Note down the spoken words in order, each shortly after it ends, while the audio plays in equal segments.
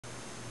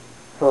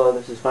Hello,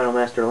 this is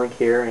finalmasterlink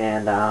here,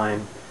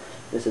 and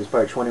this is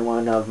part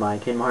 21 of my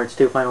Kingdom Hearts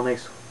 2 Final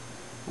Mix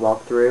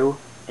walkthrough.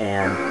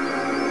 And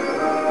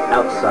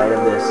outside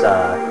of this,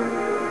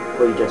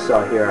 what you just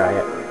saw here,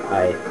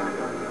 I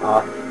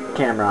off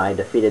camera, I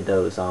defeated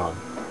those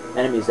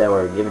enemies that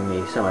were giving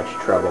me so much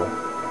trouble.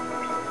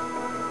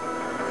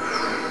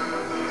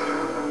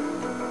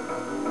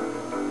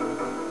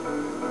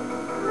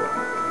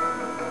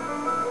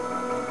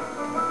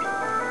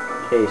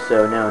 Okay,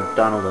 so now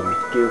Donald and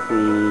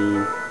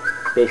Goofy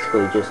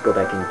basically just go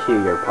back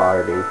into your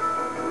party,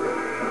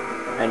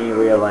 and you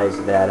realize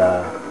that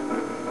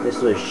this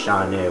was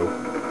Shanu.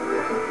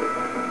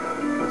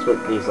 That's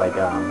what these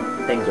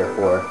things are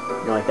for.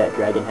 You know, like that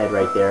dragon head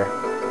right there,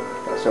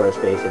 that sort of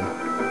space. And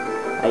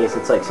I guess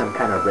it's like some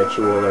kind of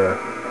ritual or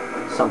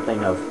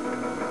something of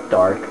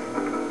dark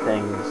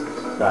things.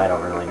 So I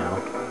don't really know.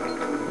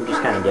 I'm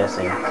just kind of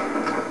guessing. And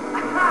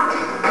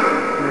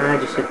I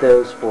just hit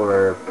those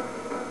for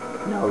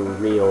no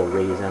real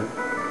reason.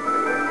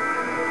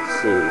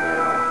 Let's see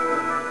now.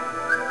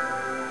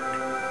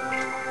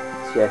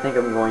 Let's see, I think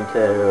I'm going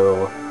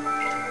to...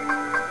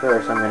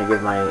 First, I'm going to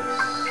give my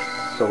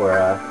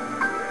Sora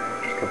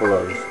a couple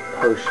of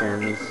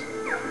potions.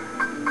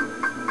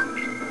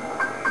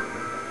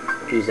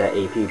 Use that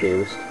AP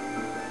boost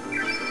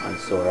on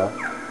Sora.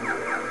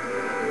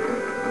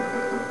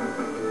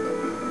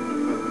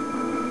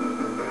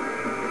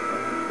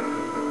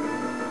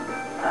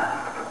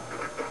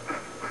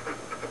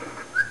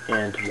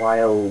 And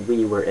while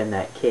we were in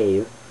that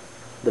cave,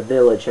 the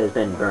village has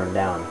been burned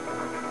down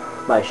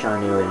by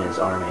Shanu and his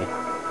army.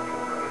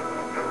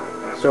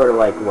 Sort of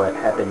like what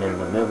happened in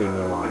the movie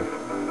Mulan.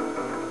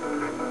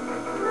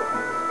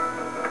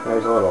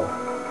 There's a little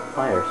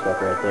fire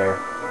stuff right there.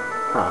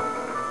 Huh.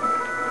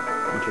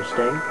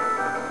 Interesting.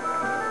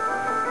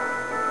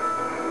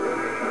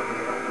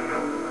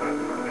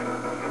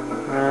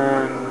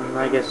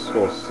 I guess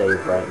we'll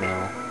save right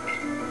now.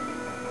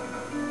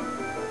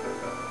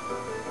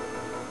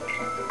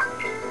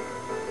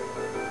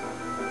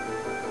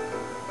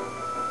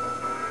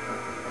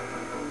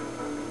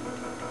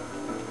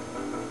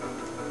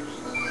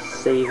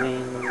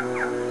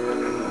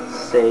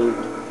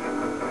 Saved.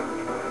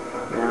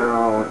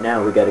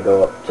 Now we gotta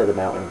go up to the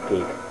mountain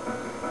peak.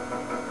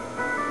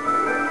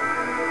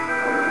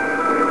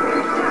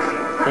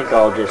 I think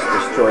I'll just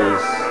destroy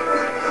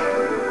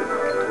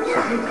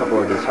a couple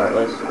of these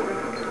Heartless.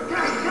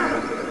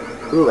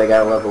 Ooh, I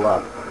gotta level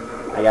up.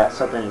 I got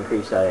something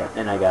increased,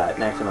 and I got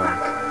maximum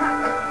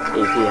AP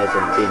has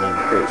been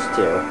increased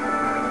too.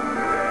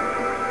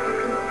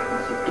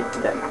 So get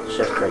that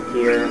chest right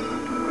here.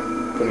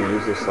 I'm gonna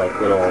use this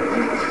little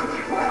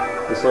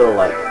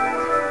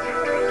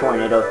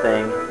tornado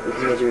thing. You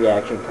can use a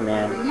reaction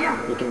command.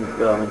 You can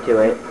go into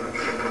it,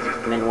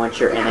 and then once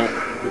you're in it,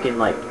 you can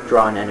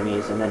draw on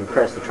enemies, and then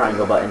press the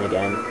triangle button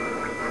again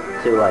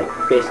to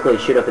basically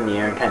shoot up in the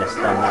air and kind of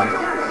stun them.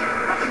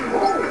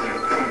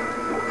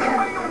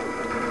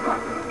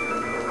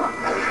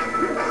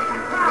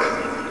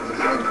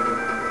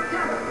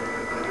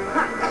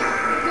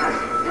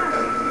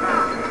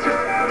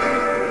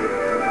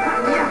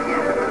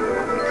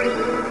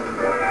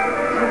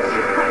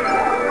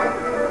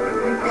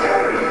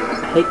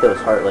 I hate those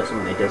Heartless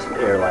when they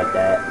disappear like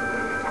that.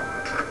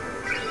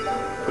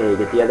 Okay,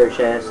 get the other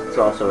chest. It's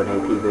also an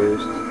AP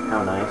boost.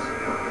 How nice.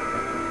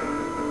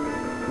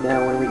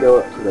 Now when we go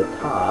up to the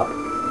top,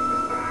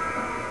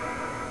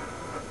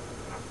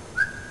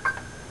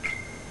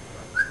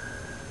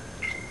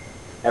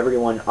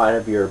 everyone out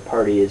of your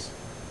party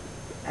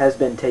has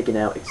been taken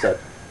out except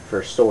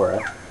for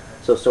Sora.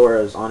 So Sora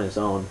is on his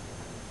own,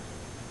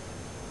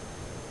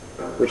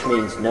 which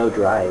means no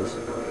drives,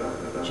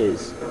 which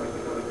is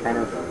kind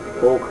of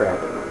bullcrap.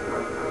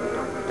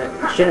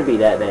 That shouldn't be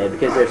that bad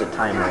because there's a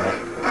time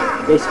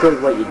limit. Basically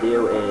what you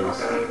do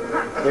is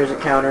there's a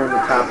counter in the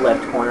top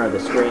left corner of the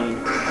screen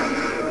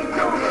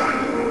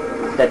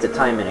that's a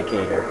time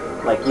indicator.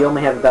 You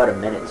only have about a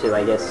minute to,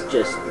 I guess,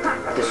 just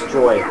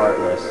destroy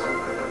Heartless.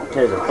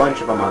 There's a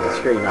bunch of them on the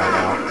screen right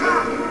now.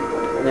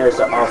 And there's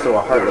also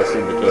a Heartless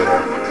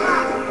indicator.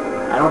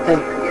 I don't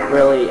think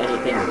really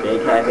anything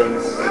big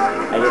happens.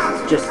 I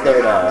guess it's just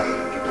there to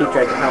keep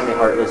track of how many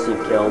Heartless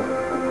you've killed.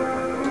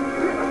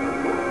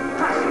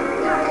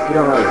 You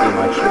don't really do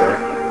much here.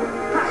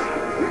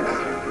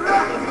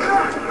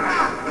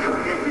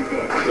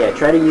 Yeah,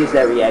 try to use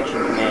that reaction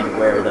command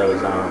where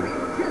those,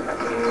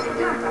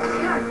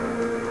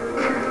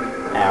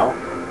 Ow.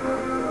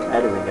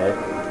 That isn't good.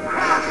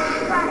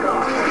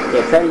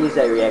 Yeah, try to use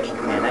that reaction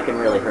command. That can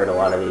really hurt a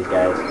lot of these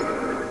guys.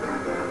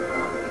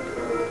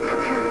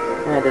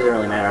 It doesn't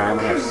really matter. I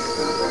only have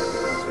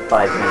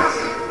 5 minutes.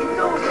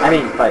 I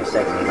mean, 5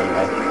 seconds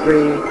anyway.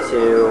 3,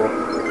 2,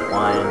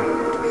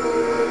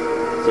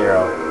 1,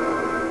 0.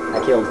 I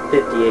killed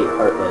 58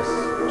 Heartless,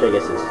 which I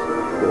guess is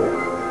cool.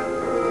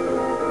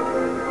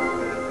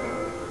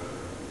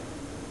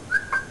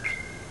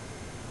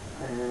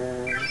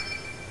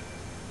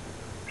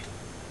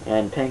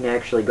 And Ping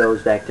actually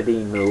goes back to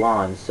being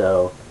Mulan,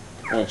 so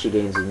and she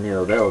gains a new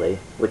ability,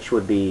 which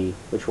will be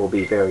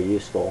very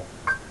useful.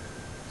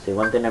 See,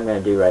 one thing I'm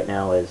going to do right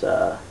now is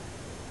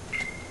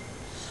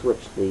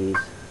switch these.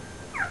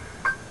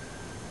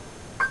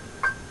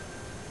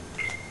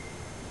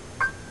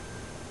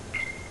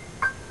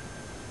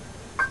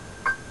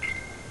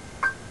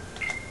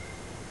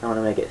 I want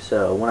to make it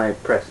so when I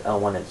press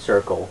L1 and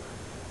circle,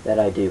 that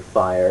I do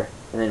fire,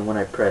 and then when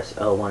I press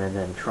L1 and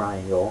then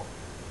triangle,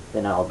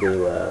 then I'll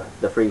do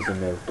the freezing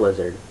move,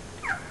 Blizzard.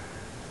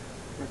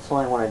 That's all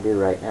I want to do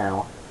right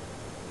now.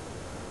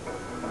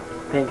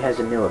 Pink has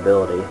a new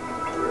ability,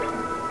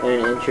 and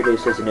it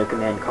introduces a new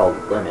command called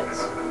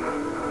limits.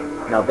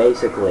 Now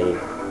basically,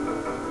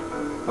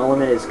 a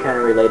limit is kind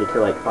of related to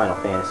like Final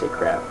Fantasy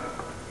crap.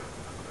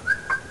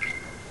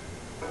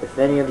 If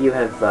any of you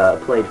have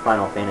played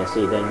Final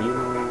Fantasy, then you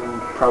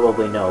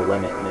probably know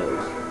limit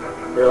moves.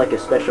 They're like a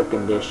special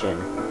condition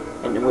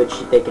in which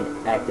they can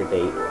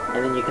activate,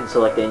 and then you can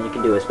select it and you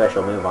can do a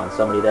special move on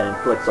somebody that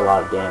inflicts a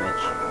lot of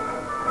damage.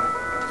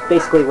 It's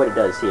basically what it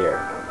does here.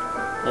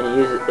 And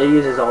it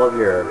uses all of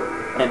your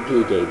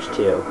MP gauge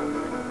too.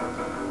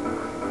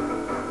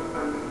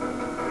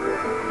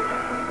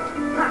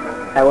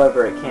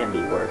 However, it can be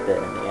worth it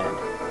in the end.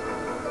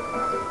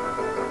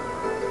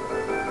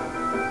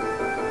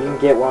 You can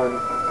get one,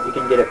 you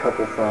can get a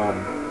couple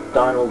from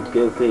Donald,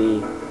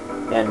 Goofy,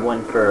 and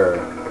one for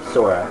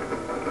Sora.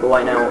 But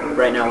right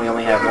now we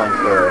only have one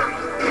for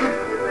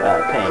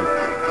Pink.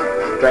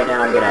 Right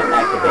now I'm going to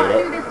activate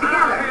it.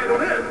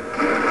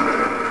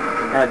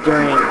 Now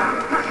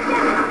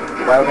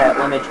while that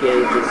limit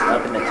gauge is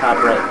up in the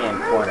top right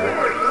hand corner,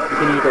 you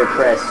can either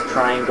press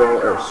triangle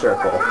or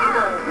circle.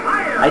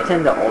 I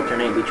tend to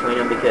alternate between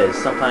them because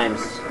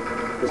sometimes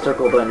the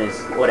circle button is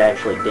what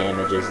actually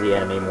damages the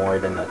enemy more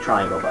than the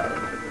triangle button.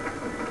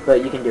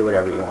 But you can do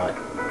whatever you want.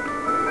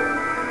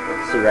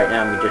 See, right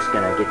now I'm just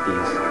going to get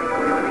these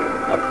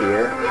up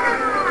here.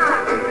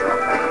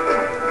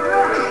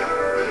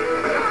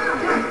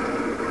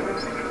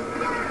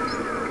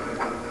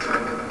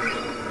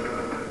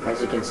 As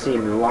you can see,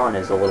 Mulan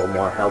is a little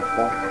more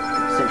helpful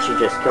since she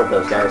just killed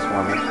those guys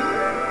for me.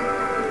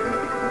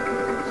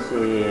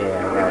 See, I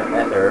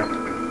got Ether.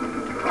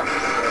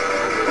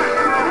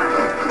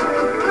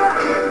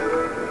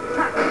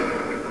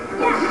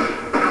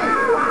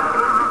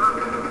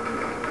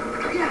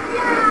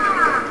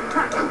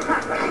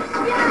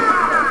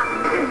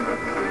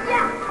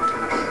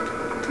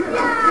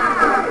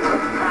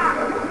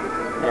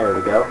 There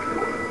we go.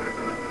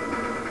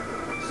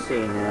 Let's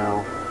see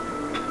now.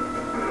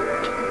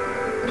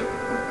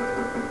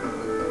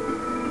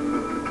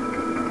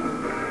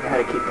 How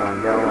to keep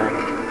on going.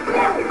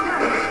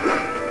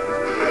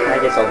 I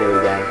guess I'll do it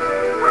again.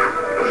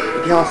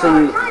 You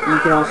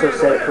can also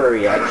set it for a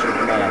reaction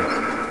command.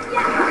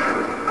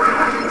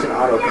 It's an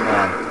auto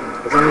command.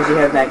 As long as you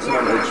have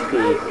maximum HP,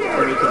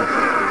 then you can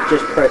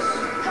just press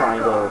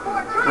triangle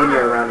when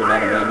you're around an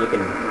enemy and you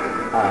can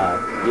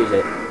use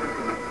it.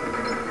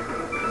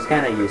 It's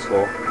kind of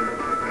useful.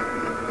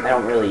 I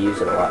don't really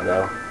use it a lot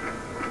though,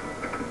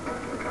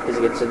 because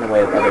it gets in the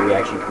way of other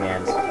reaction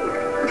commands.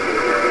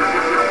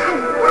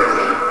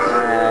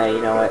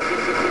 You know what?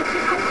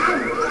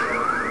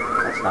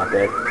 That's not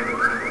good.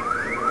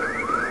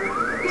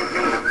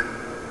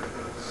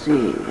 Let's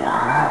see.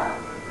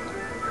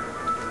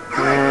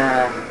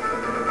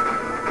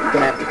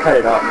 Gonna have to cut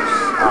it off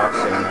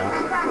soon now.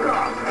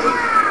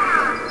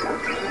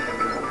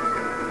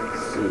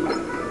 Let's see.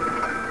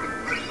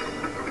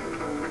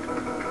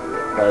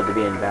 Glad to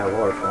be in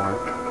Valor form.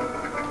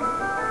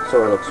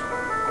 Sora looks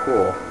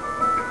cool.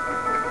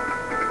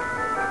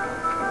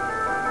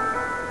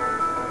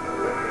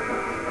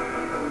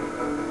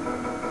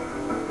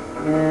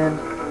 And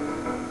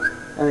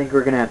I think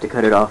we're gonna have to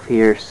cut it off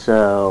here,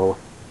 so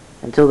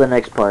until the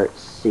next part,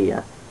 see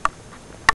ya.